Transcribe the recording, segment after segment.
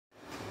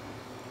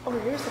over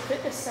here's the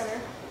fitness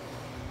center.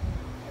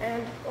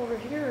 And over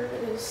here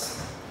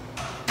is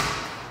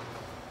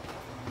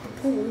the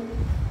pool.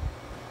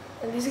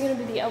 And these are going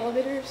to be the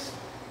elevators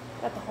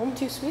at the Home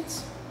 2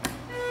 Suites.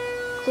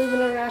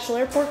 Cleveland International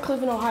Airport,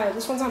 Cleveland, Ohio.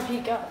 This one's on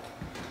peak up.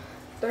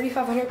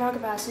 3,500 pound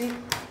capacity.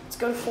 Let's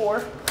go to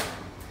 4.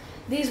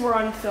 These were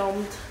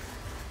unfilmed.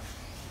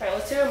 All right,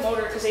 let's do a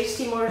motor because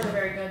HT motors are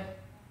very good.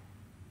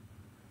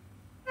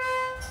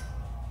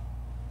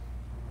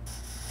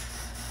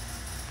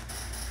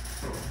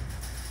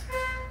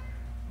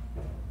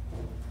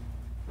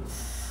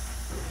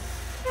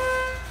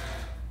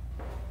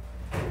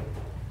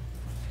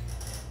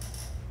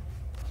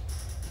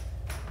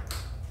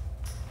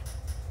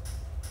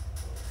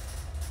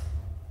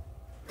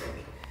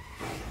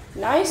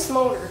 Nice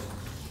motor.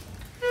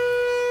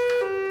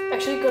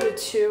 Actually, go to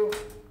 2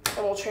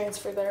 and we'll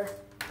transfer there.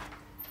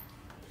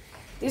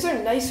 These are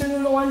nicer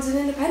than the ones in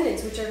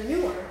Independence, which are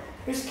newer.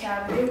 Here's a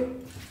cab view.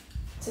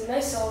 It's a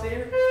nice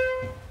elevator.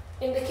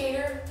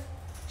 Indicator.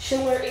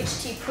 Schindler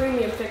HT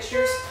premium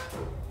fixtures.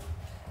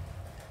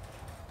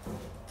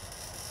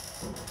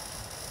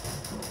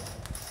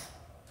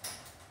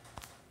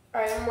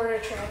 All right, and we're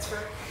gonna transfer.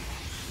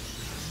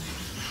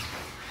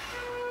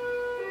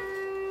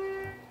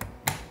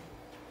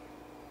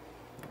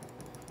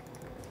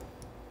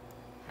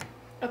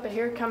 Up at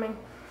here, coming.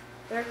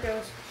 There it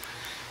goes.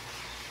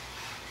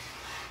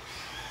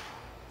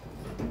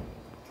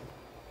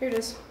 Here it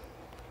is.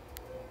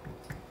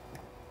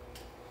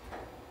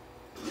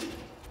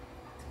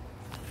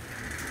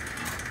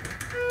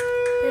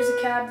 Here's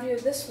a cab view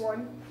of this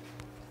one.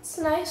 It's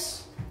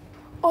nice.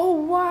 Oh,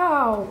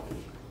 wow.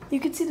 You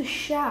can see the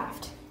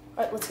shaft.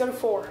 All right, let's go to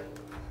 4.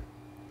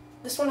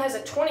 This one has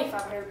a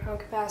 2,500 pound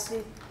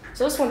capacity.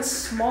 So this one's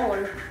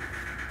smaller.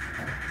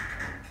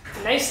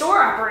 Nice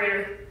door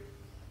operator.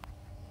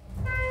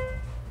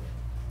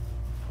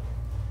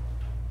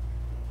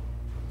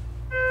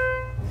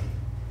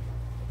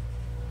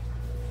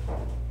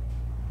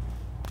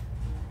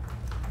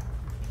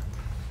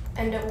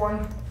 End at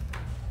 1.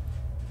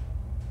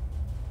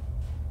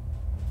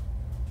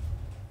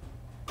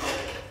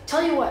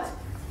 Tell you what,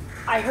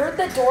 I heard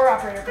that door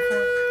operator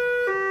before.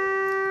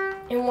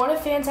 In one of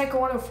Fantech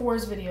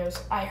 104's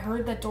videos, I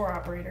heard that door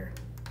operator.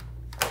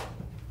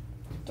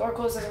 Door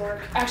close doesn't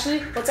work.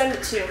 Actually, let's end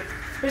at 2.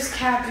 Here's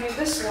cab view,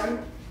 this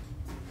one.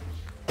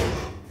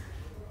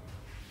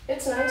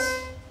 It's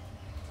nice.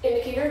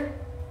 Indicator.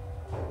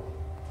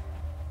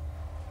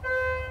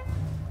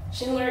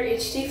 Schindler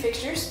HT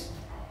fixtures.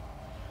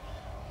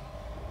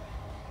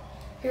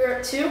 Here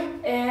are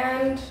 2,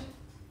 and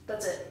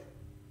that's it.